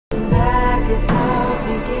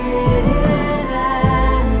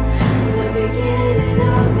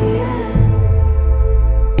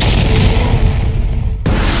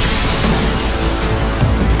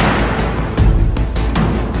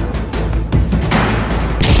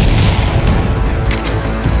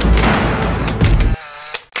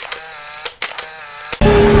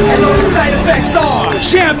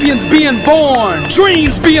champions being born,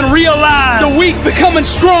 dreams being realized, the weak becoming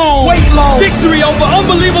strong, weight loss, victory over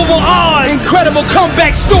unbelievable odds, incredible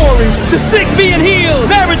comeback stories, the sick being healed,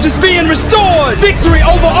 marriages being restored, victory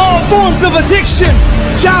over all forms of addiction,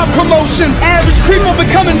 job promotions, average people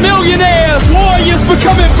becoming millionaires, warriors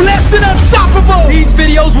becoming blessed and unstoppable. These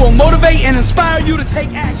videos will motivate and inspire you to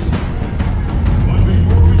take action.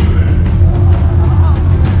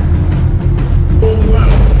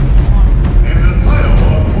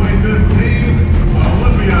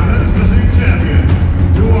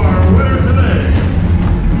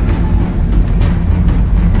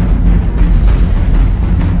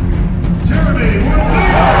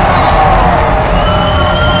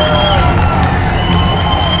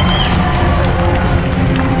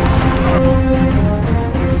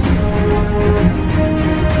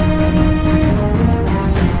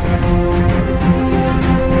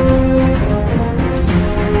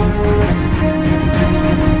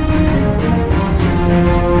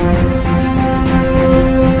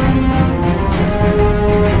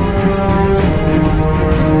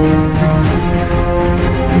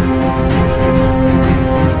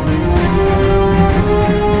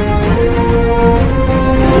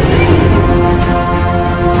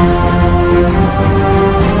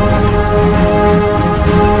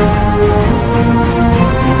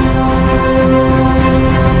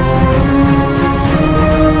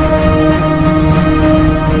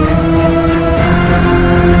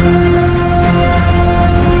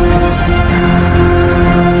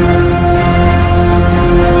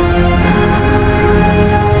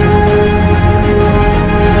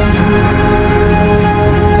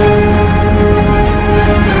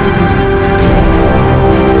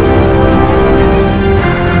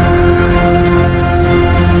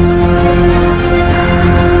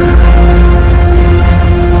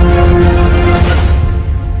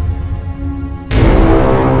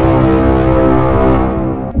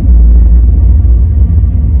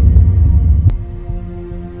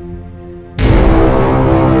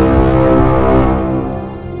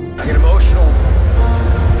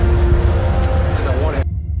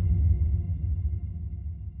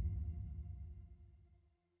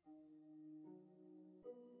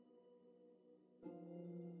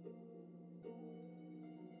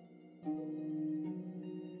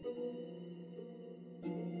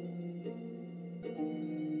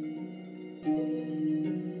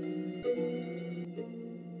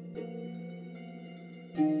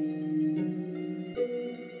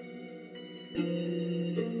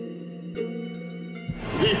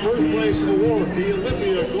 The first place award, the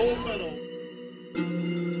Olympia gold medal.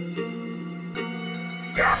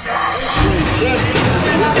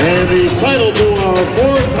 And the title to our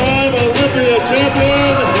four-time Olympia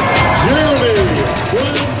champion, Jeremy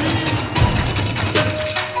Buendia.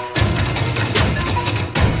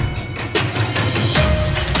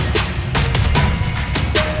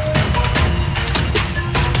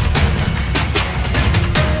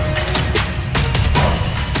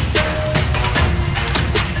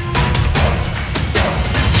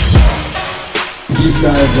 These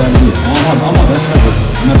guys right here, I'm my best ever.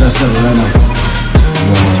 I'm my best ever right now.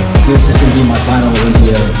 This is going to be my final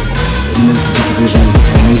Olympia in this division,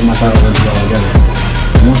 and maybe my final Olympia altogether.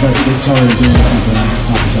 And once I started doing something, I just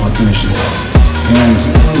stopped until I finished it. And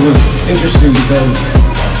it was interesting because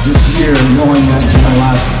this year, knowing that it's my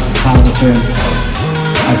last title defense,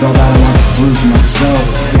 I felt that I wanted to prove to myself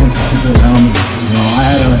against the people around me. I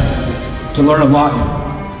had to learn a lot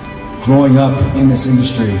growing up in this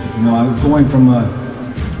industry. Going from a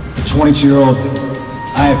 22-year-old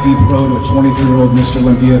IFB pro to a 23-year-old Mr.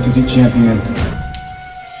 Olympia physique champion,